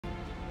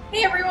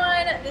Hey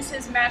everyone, this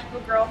is Magical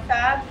Girl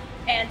Fab,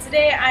 and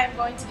today I am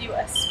going to do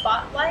a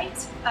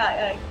spotlight,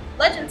 a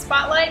legend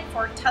spotlight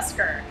for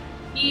Tusker.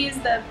 He's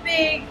the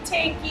big,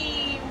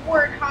 tanky,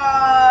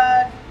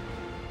 warthog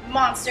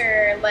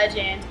monster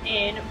legend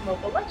in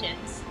MOBA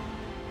Legends.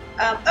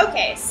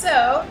 Okay,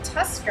 so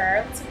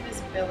Tusker, let's look at his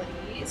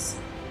abilities.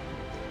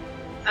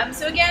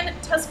 So again,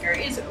 Tusker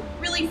is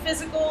really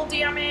physical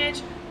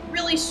damage,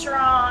 really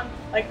strong,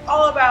 like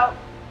all about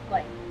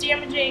like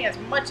damaging as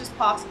much as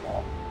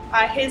possible.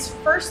 His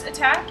first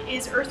attack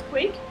is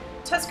Earthquake.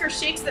 Tusker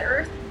shakes the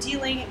earth,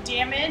 dealing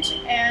damage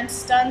and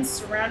stuns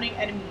surrounding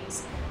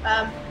enemies.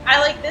 I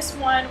like this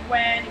one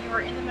when you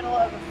are in the middle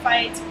of a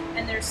fight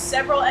and there's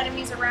several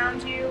enemies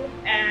around you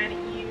and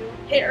you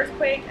hit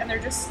Earthquake and they're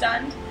just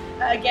stunned.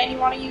 Again, you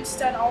want to use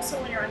stun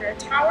also when you're under a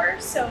tower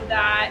so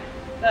that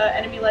the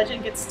enemy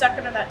legend gets stuck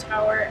under that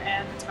tower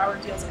and the tower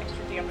deals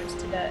extra damage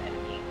to the enemy.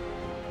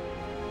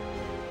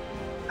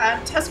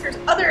 Tusker's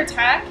other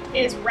attack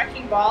is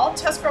Wrecking Ball.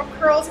 Tusker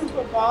curls into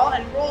a ball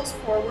and rolls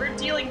forward,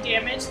 dealing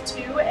damage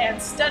to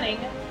and stunning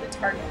the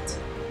target.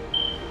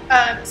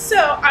 So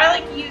I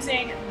like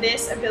using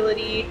this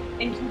ability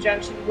in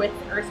conjunction with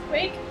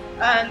Earthquake.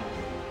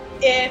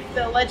 If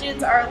the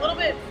legends are a little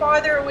bit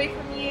farther away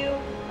from you,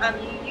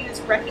 you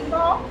use Wrecking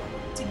Ball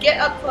to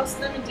get up close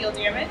to them and deal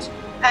damage.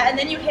 And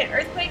then you hit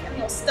Earthquake and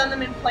you'll stun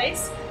them in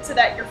place so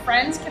that your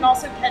friends can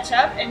also catch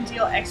up and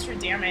deal extra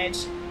damage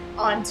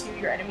onto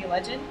your enemy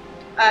legend.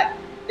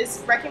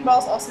 This Wrecking Ball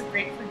is also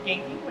great for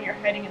ganking when you're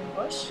hiding in the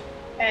bush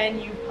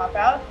and you pop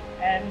out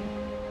and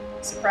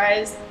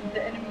surprise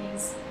the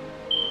enemies.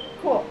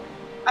 Cool.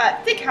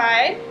 Thick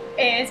Hide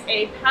is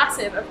a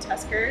passive of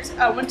Tusker's.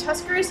 When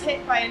Tusker is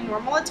hit by a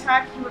normal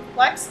attack, he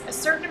reflects a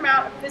certain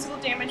amount of physical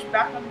damage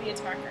back onto the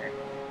attacker.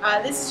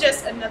 This is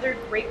just another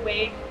great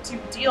way to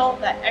deal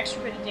that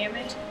extra bit of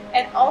damage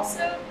and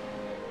also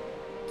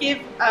give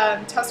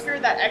Tusker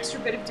that extra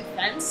bit of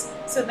defense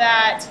so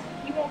that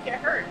he won't get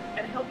hurt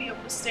and he'll be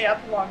able to stay up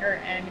longer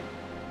and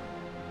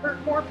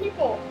hurt more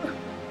people.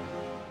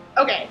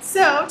 Okay,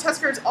 so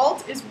Tusker's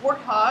ult is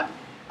Warthog.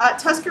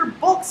 Tusker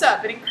bulks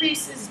up and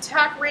increases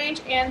attack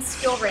range and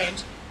skill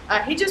range.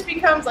 He just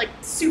becomes like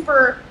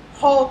super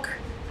Hulk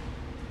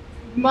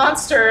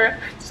monster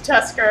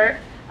Tusker.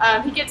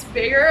 He gets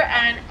bigger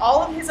and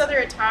all of his other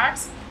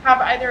attacks have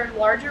either a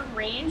larger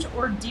range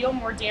or deal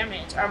more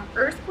damage.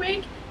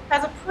 Earthquake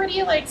has a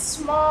pretty like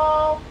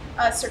small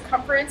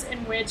circumference in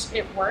which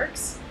it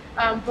works,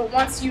 but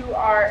once you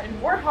are in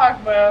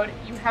Warthog mode,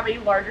 you have a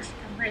larger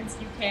circumference.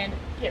 You can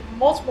get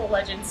multiple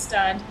legends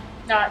stunned,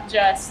 not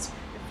just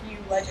a few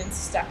legends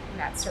stuck in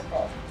that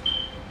circle.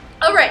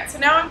 Alright, so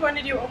now I'm going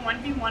to do a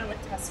 1v1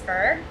 with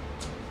Tusker.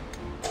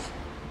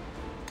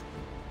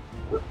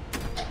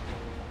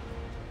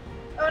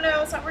 Oh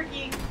no, it's not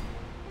working.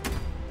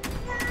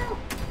 No!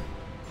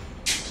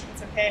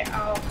 It's okay,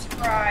 I'll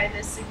try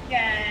this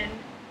again.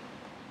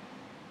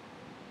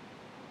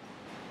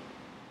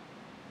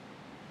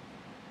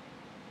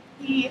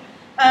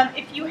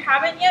 If you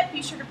haven't yet,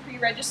 be sure to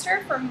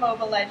pre-register for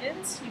MOBA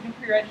Legends. You can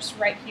pre-register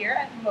right here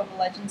at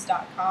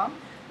mobalegends.com.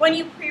 When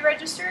you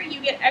pre-register,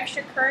 you get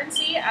extra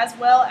currency as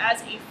well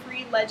as a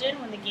free legend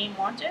when the game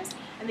launches.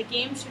 And the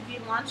game should be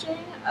launching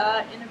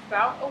in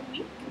about a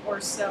week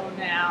or so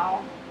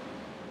now.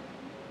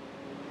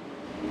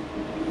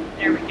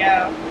 There we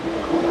go.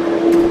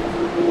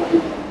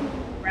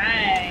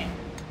 Right.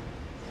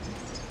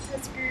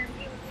 Tusker.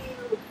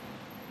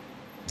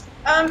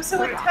 So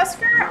with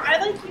Tusker, I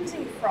like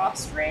using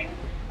Frost Ring.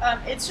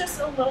 It's just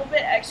a little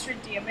bit extra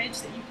damage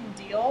that you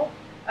can deal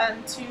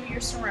to your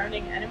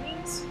surrounding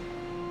enemies.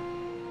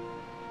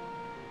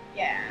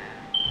 Yeah.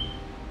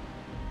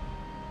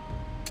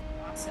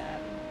 Awesome.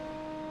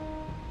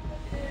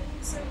 Look at him,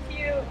 he's so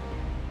cute.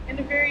 In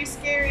a very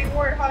scary,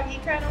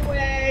 warthoggy kind of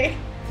way.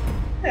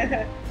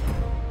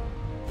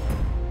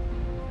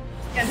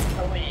 Gets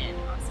the win.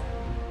 Awesome.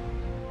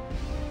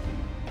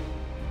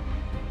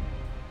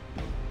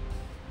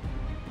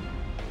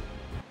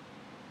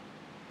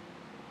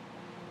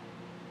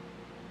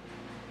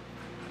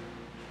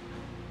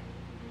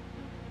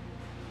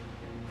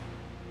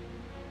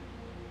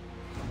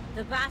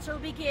 The battle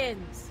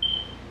begins.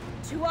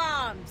 To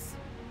arms!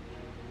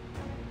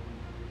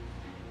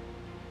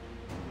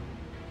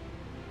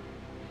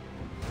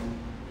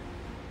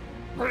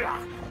 All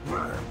right.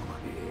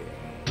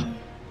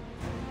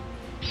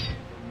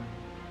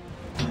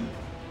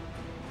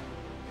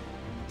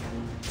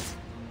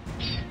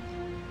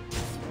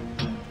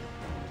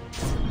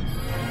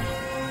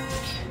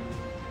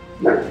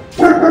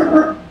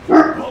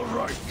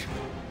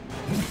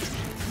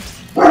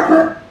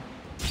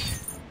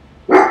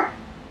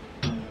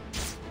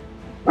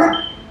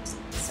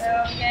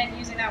 So again,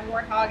 using that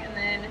Warthog and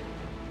then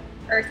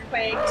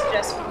Earthquake to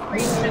just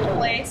freeze him in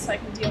place so I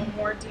can deal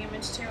more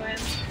damage to him.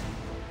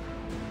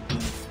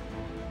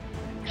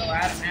 Go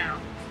at him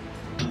now.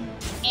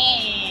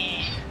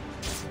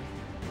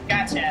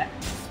 Gotcha.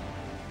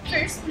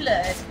 First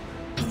blood.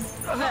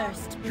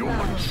 First Human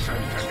blood.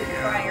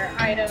 centennial. Fire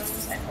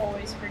items, I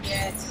always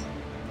forget.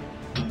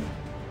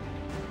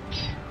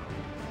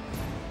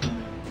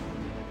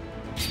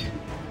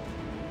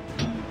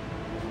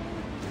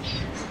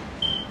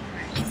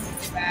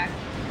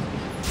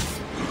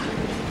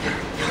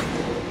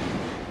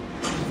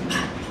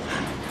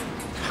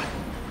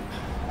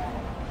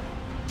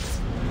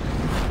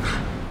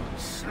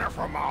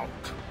 them out.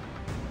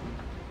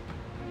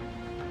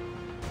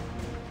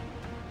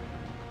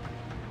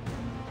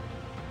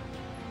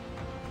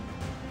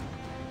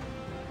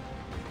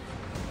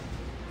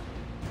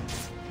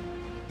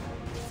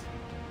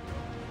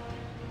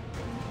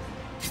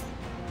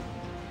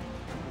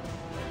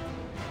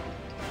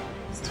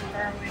 It's too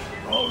far away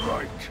now. All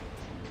right.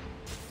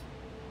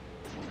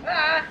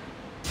 Ah!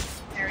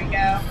 There we go.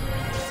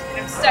 And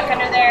I'm stuck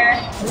under there.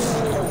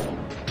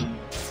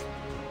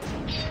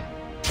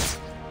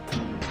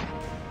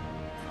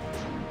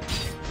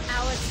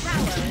 Our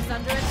tower is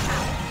under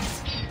attack.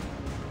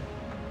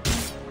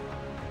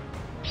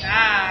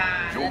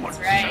 Ah, Human that's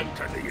right.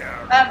 scent in the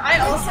air. I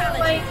also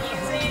like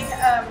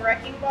using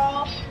Wrecking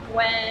Ball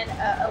when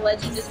a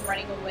legend is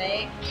running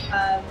away.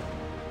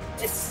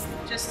 It's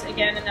just,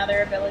 again,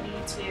 another ability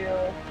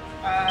to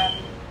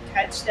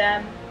catch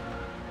them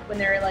when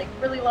they're like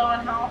really low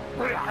on health.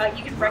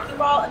 You can Wrecking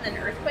Ball and then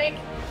Earthquake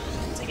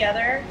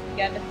together,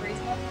 again, to freeze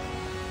them.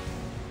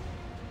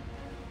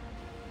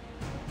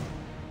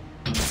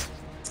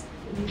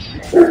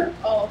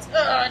 Oh,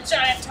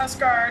 giant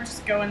Tusker!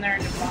 Just go in there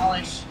and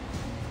demolish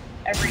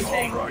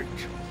everything. All right.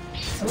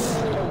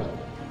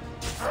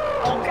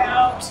 Hulk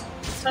out!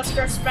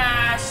 Tusker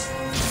smash!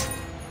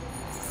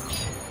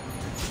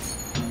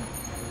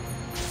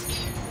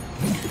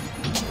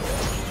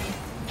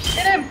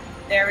 Hit him!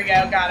 There we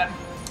go, got him.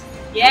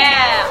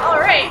 Yeah!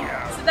 Alright,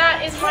 so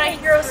that is my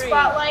hero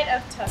spotlight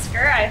of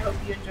Tusker. I hope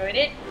you enjoyed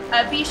it.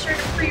 Be sure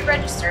to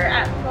pre-register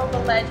at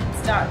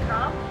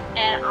MOBAlegends.com,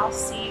 and I'll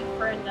see you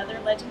for another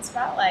Legend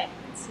Spotlight.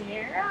 See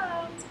you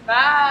around.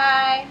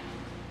 Bye!